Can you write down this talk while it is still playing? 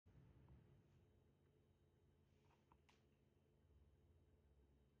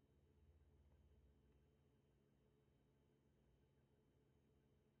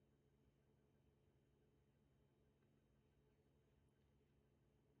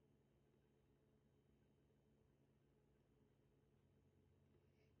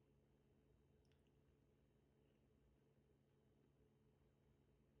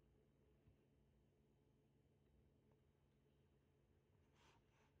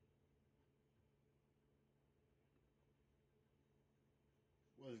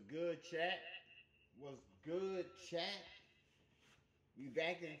What's good, chat? What's good, chat? We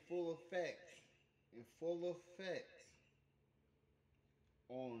back in full effect. In full effect.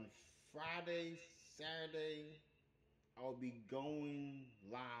 On Friday, Saturday, I'll be going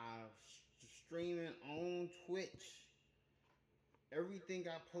live, streaming on Twitch. Everything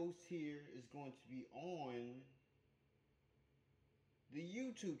I post here is going to be on the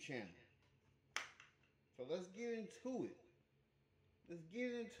YouTube channel. So let's get into it. Let's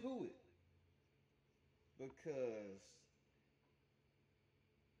get into it. Because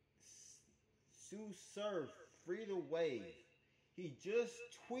Sue Surf, Free the Wave, he just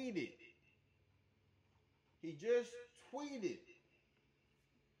tweeted.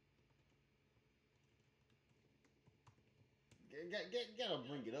 Gotta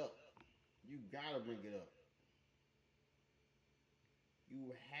bring it up. You gotta bring it up.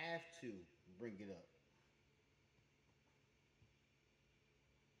 You have to bring it up.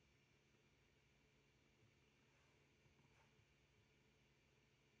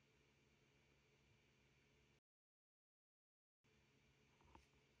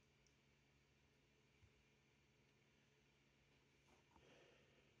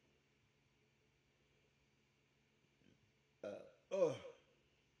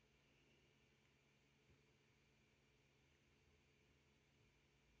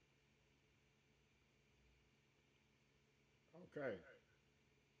 Okay.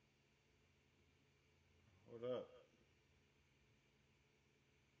 Hold up.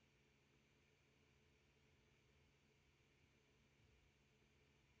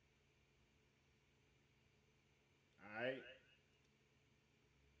 Alright.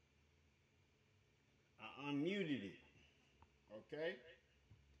 I unmuted it. Okay?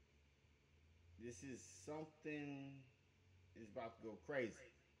 This is something is about to go crazy.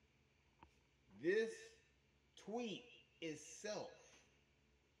 This tweet itself.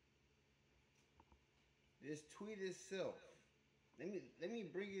 Let me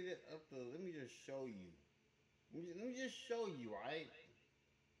bring it up to, let me just show you. Let me just show you, alright?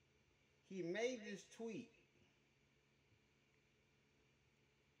 He made this tweet.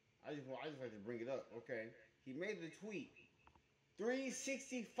 I just like to bring it up, okay? He made the tweet.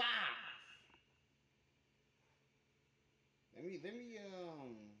 365. Let me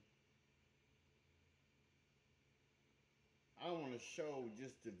I don't want to show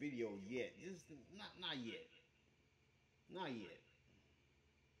just the video yet. Just not yet. Not yet.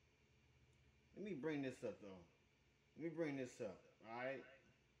 Let me bring this up though. Let me bring this up, alright?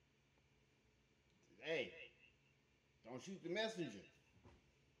 Hey, don't shoot the messenger.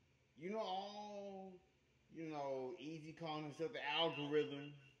 Easy calling himself the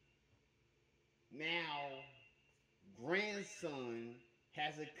algorithm. Now, grandson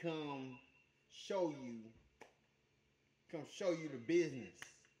has to come show you the business.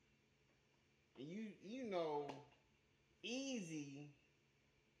 And Easy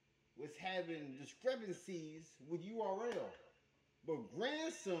was having discrepancies with URL. But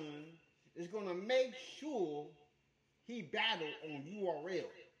grandson is gonna make sure he battled on URL.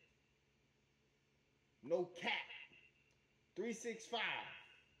 No cap. 365.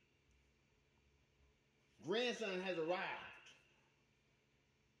 Grandson has arrived.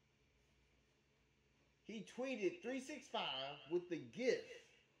 He tweeted 365 with the gift.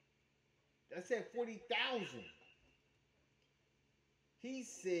 That said 40,000. He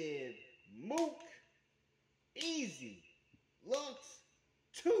said, Mook, easy, Lux,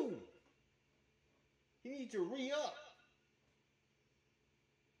 2. He needs to re-up.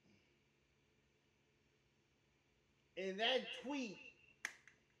 And that tweet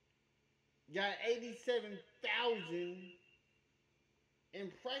got 87,000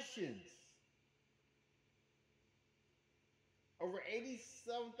 impressions. Over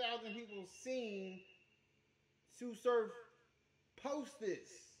 87,000 people seen Sue Surf post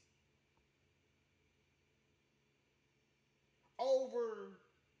this. Over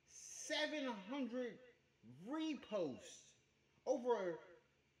 700 reposts. Over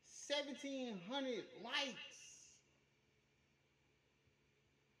 1,700 likes.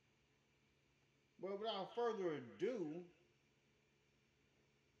 But without further ado,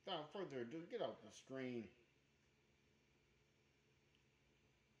 get off the screen.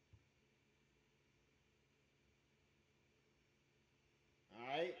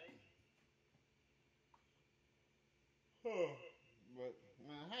 Alright. But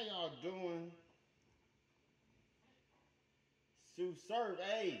man, how y'all doing? Sue Surf,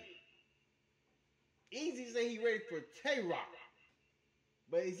 hey. Easy to say he ready for Tay-Rock.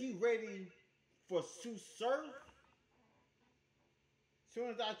 But is he ready for Sue Surf? As soon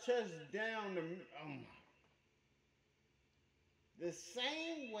as I touch down The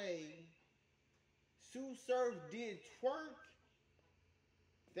same way Sue Surf did twerk,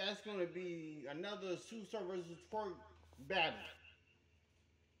 that's going to be another Sue Surf versus twerk battle.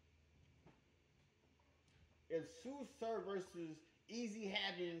 If Sue Surf versus Easy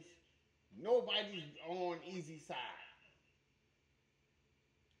happens, nobody's on Easy's side.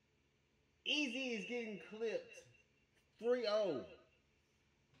 Easy is getting clipped 3-0.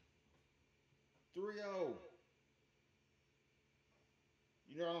 3-0.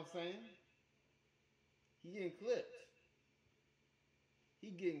 You know what I'm saying? He getting clipped. He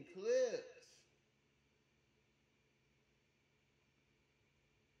getting clipped.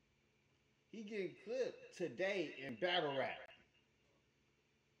 He getting clipped today in battle rap.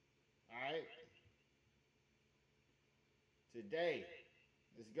 Alright? Today.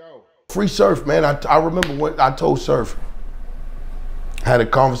 Let's go. Free Surf, man. I remember when I told Surf, had a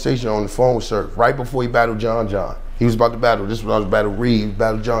conversation on the phone with Surf right before he battled John John. He was about to battle. This was when I was battle Reed,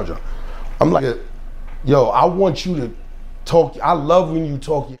 battle John John. I'm like, yo, I want you to talk. I love when you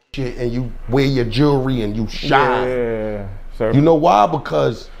talk your shit and you wear your jewelry and you shine. Yeah, sir. You know why?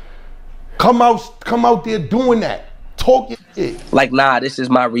 Because come out there doing that. Talk your shit. Like, nah, this is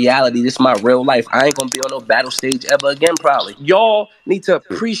my reality. This is my real life. I ain't gonna be on no battle stage ever again, probably. Y'all need to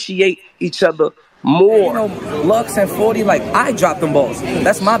appreciate each other more. You know, Lux and 40, like, I dropped them balls.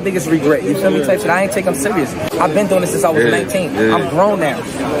 That's my biggest regret. You feel me? Type shit. I ain't take them serious. I've been doing this since I was 19. I'm grown now.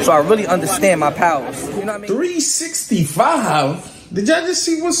 So I really understand my powers. You know what I mean? 365? Did y'all just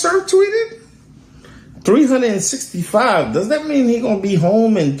see what Surf tweeted? 365. Does that mean he gonna be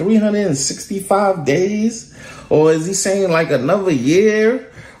home in 365 days? Or is he saying like another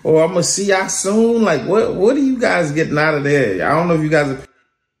year? Or I'm gonna see y'all soon? Like, what are you guys getting out of there? I don't know if you guys are...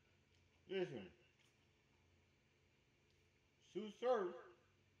 Listen. Sue Surf.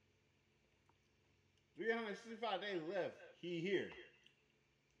 365 days left. He here.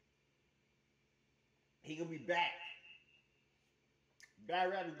 He gonna be back.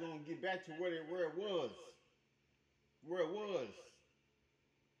 Bad Rap is gonna get back to where it was. Where it was.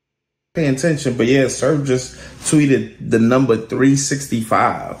 Paying attention, but yeah, Surf just tweeted the number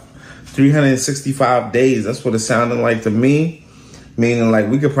 365. 365 days. That's what it sounded like to me. Meaning like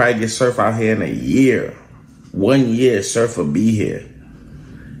we could probably get Surf out here in a year. 1 year, Surf will be here.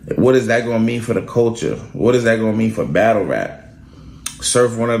 What is that gonna mean for the culture? What is that gonna mean for battle rap?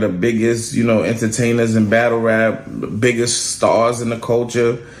 Surf, one of the biggest, entertainers in battle rap, the biggest stars in the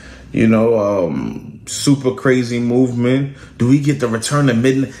culture, super crazy movement. Do we get the return of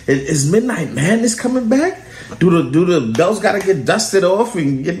Midnight? Is Midnight Madness coming back? Do the belts gotta get dusted off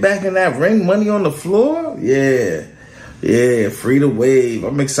and get back in that ring? Money on the floor? Yeah, free to wave.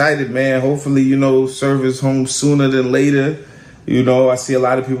 I'm excited, man. Hopefully, Surf is home sooner than later. I see a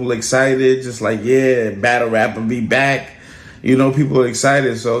lot of people excited, just like, yeah, battle rap will be back. People are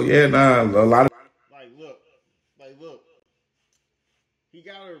excited. So, yeah, a lot of... Look. He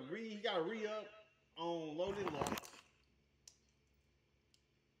gotta re-up on Loaded Lux.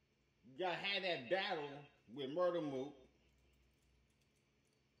 You gotta have that battle with Murder Mook.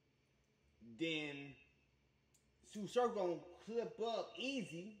 Then Sue Surf gonna clip up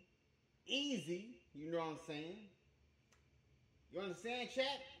Easy. You know what I'm saying? You understand,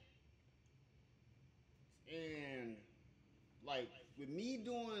 chat? And like with me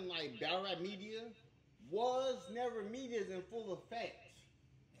doing like battle rap media, was never media's in full effect.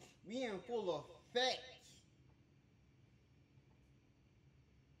 We in full effect.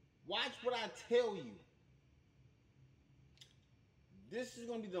 Watch what I tell you. This is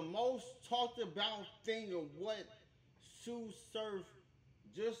gonna be the most talked about thing of what Sue Surf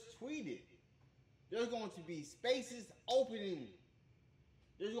just tweeted. There's going to be spaces opening.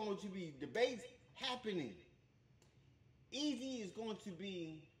 There's going to be debates happening. Easy is going to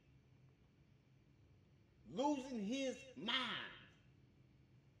be losing his mind.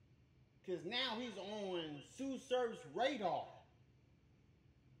 Because now he's on Sue Surf's radar.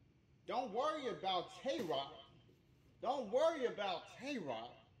 Don't worry about Tay-Rock. Don't worry about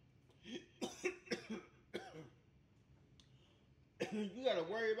Tay-Rock. You gotta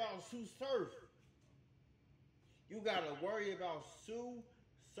worry about Sue Surf. You gotta worry about Sue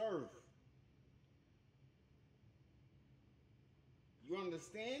Surf. You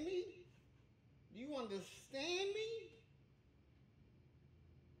understand me? Do you understand me?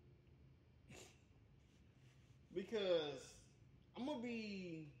 Because I'm gonna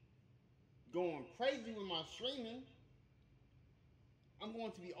be going crazy with my streaming. I'm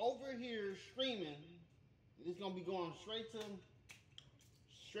going to be over here streaming. It's gonna be going straight to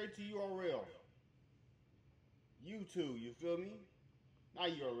URL. YouTube, you feel me? Not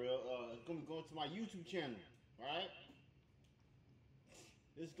URL. It's gonna be going to my YouTube channel. Alright?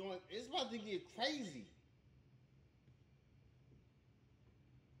 It's about to get crazy.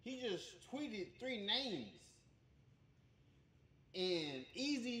 He just tweeted 3 names. And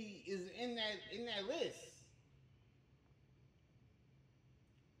Easy is in that list.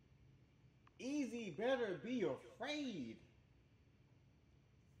 Easy better be afraid.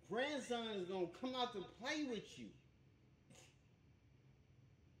 Grandson is gonna come out to play with you.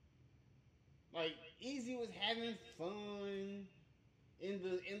 Like Easy was having fun in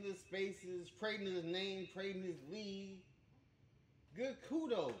the spaces, trading his name, trading his league. Good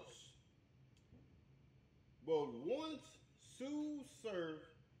kudos. But once Sue Surf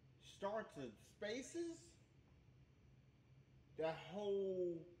starts the spaces, that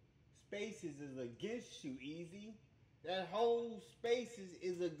whole spaces is against you, Easy. That whole spaces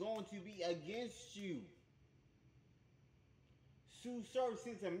is going to be against you. Sue Surf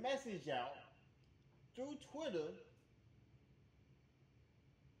sends a message out through Twitter.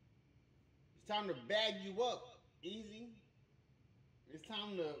 It's time to bag you up, Easy. It's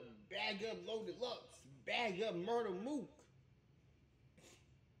time to bag up Loaded Lux, bag up Murder Mook.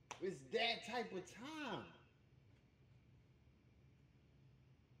 It's that type of time.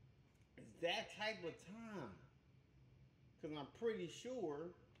 It's that type of time. Because I'm pretty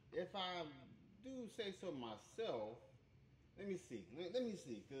sure, if I do say so myself, let me see, because let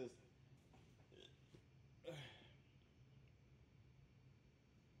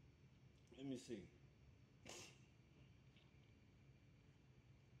me see.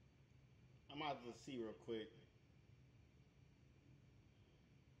 I'm about to see real quick.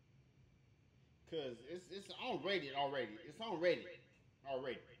 Because it's on Reddit already. It's on Reddit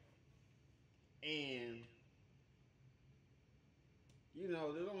already. And, you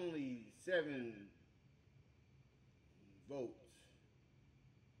know, there's only 7 votes.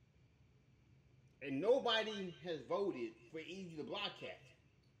 And nobody has voted for Easy the Block Cat.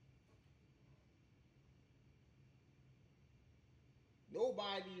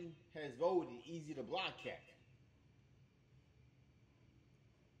 Nobody has voted Easy the Block Cat.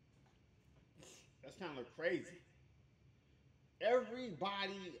 That's kind of crazy.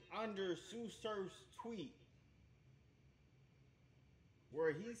 Everybody under Sue Surf's tweet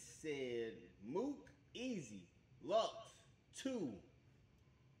where he said Mook, Easy, Lux, 2.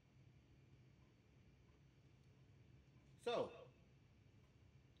 So,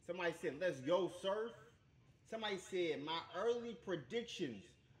 somebody said, let's go Surf. Somebody said, my early predictions,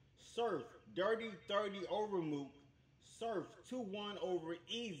 Surf, Dirty 30 over Mook, Surf, 2-1 over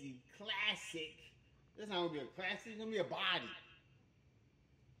Easy, classic. This is not going to be a classic, it's going to be a body.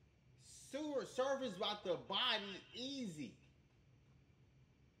 Surf is about to body Easy.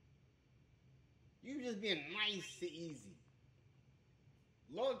 You just being nice to Easy.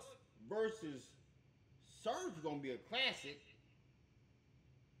 Lux versus Surf is going to be a classic.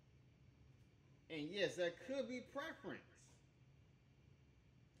 And yes, that could be preference.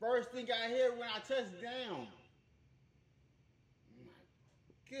 First thing I hear when I touch down.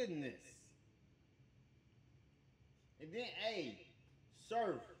 My goodness. And then, hey,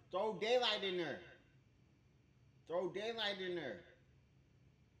 Surf, throw daylight in there. Throw daylight in there.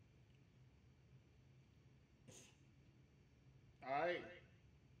 Alright.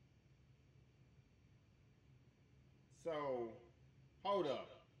 So, hold up.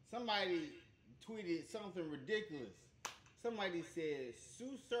 Somebody tweeted something ridiculous. Somebody said,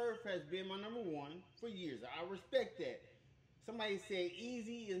 Sue Surf has been my number 1 for years. I respect that. Somebody said,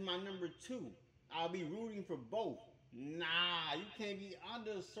 Easy is my number 2. I'll be rooting for both. Nah, you can't be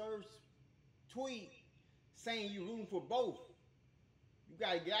under Surf's tweet saying you're rooting for both. You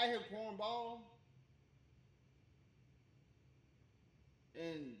gotta get out here, cornball.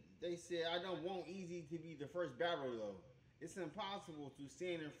 And they said, I don't want Easy to be the first battle though. It's impossible to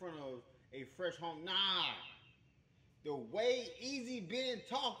stand in front of a fresh home. Nah. The way Easy been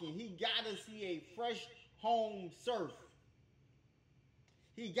talking, he gotta see a fresh home Surf.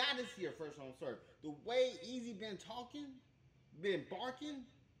 He gotta see a fresh home Surf. The way Easy been talking, been barking.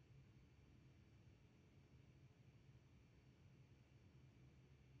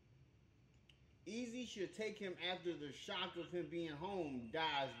 Easy should take him after the shock of him being home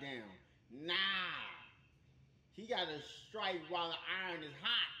dies down. Nah. He gotta strike while the iron is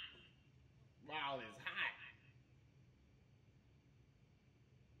hot. While it's hot.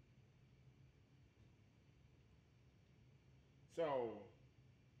 So,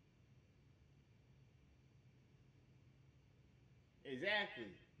 exactly.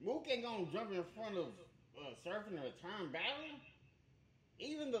 Mook ain't gonna jump in front of Surf in a return battle.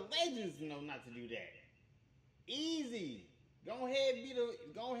 Even the legends know not to do that. Easy. Go ahead, be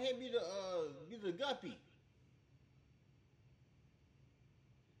the guppy.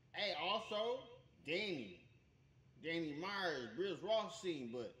 Hey, also, Danny Myers, Briz Ross seen,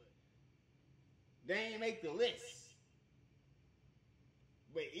 but they ain't make the list.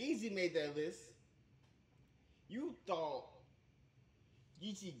 But Easy made that list. You thought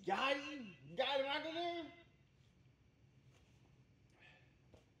Geechee got him out of there?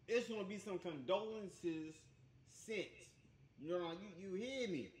 It's gonna be some condolences sent. You know, you hear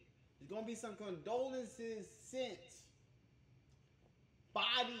me? There's gonna be some condolences sent.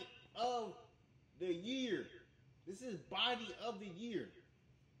 Body of the year. This is body of the year.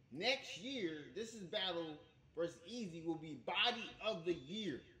 Next year, this is Battle versus Easy will be body of the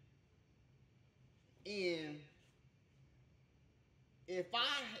year. And if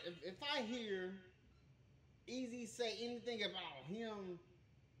I hear Easy say anything about him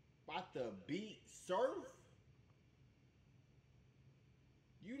about to beat Surf,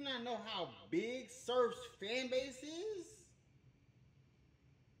 you not know how big Surf's fan base is?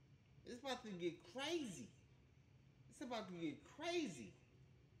 It's about to get crazy. It's about to get crazy.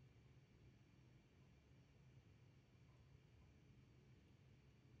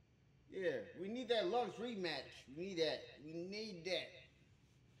 Yeah, we need that Lux rematch. We need that. We need that.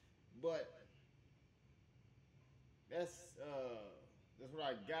 But that's what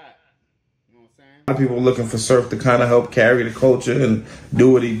I got. You know what I'm saying? A lot of people looking for Surf to kind of help carry the culture and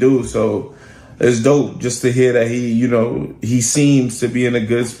do what he do. So it's dope just to hear that he seems to be in a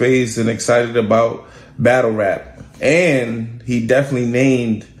good space and excited about battle rap. And he definitely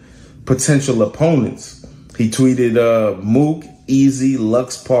named potential opponents. He tweeted Mook, Easy,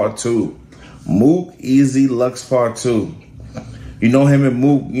 Lux Part 2. Mook, Easy, Lux Part 2. You know him and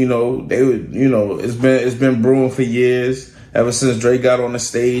Mook, they would, it's been brewing for years. Ever since Drake got on the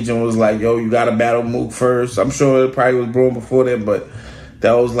stage and was like, yo, you gotta battle Mook first. I'm sure it probably was brewing before then, but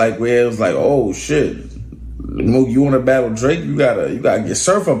that was like where it was like, oh shit. Mook, you wanna battle Drake? You gotta get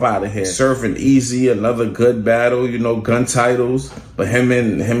Surf up out of here. Surf and Easy, another good battle, gun titles. But him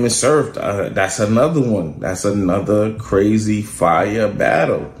and Surf, that's another one. That's another crazy fire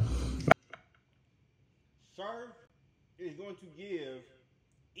battle. Surf is going to give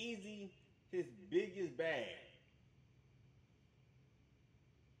Easy his biggest bag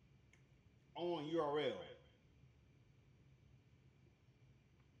on URL.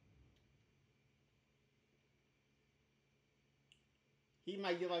 He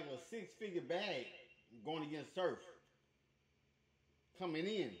might get like a 6-figure bag going against Surf. Coming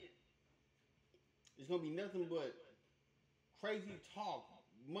in. It's going to be nothing but crazy talk,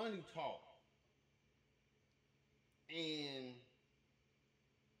 money talk. And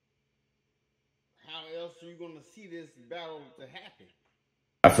how else are you going to see this battle to happen?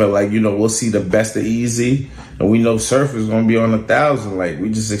 I feel like, we'll see the best of Easy, and we know Surf is going to be on 1,000. Like, we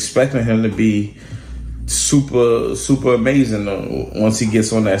just expecting him to be super, super amazing once he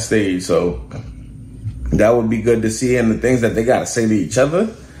gets on that stage. So that would be good to see. And the things that they got to say to each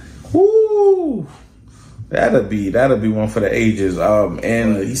other, whoo, that'll be one for the ages.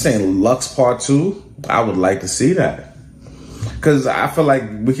 And he's saying Lux Part 2. I would like to see that, because I feel like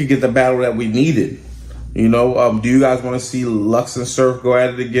we could get the battle that we needed. Do you guys want to see Lux and Surf go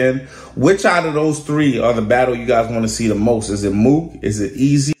at it again? Which out of those three are the battle you guys want to see the most? Is it Mook? Is it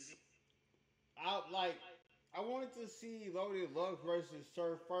Easy? I wanted to see Loaded Lux versus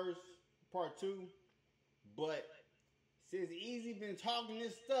Surf first, Part 2. But since Easy been talking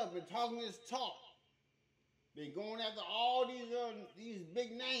this stuff, been talking this talk, been going after all these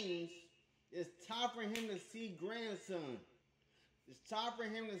big names, it's time for him to see grandson. It's time for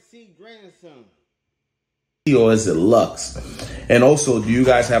him to see grandson. Or is it Lux? And also, do you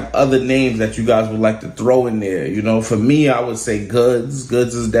guys have other names that you guys would like to throw in there? For me, I would say Goods.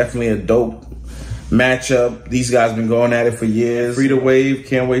 Goods is definitely a dope matchup. These guys been going at it for years. Free to Wave,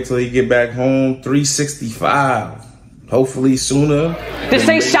 can't wait till he get back home. 365, hopefully sooner. This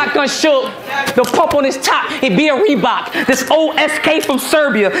ain't Shotgun Shook. The pump on his top, it be a Reebok. This OSK from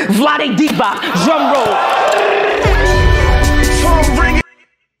Serbia, Vlade Divac, drum roll.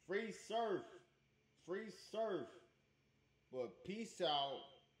 Free Surf. Free Surf. But peace out.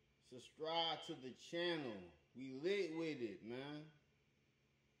 Subscribe to the channel. We lit with it, man.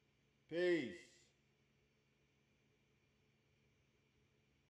 Peace.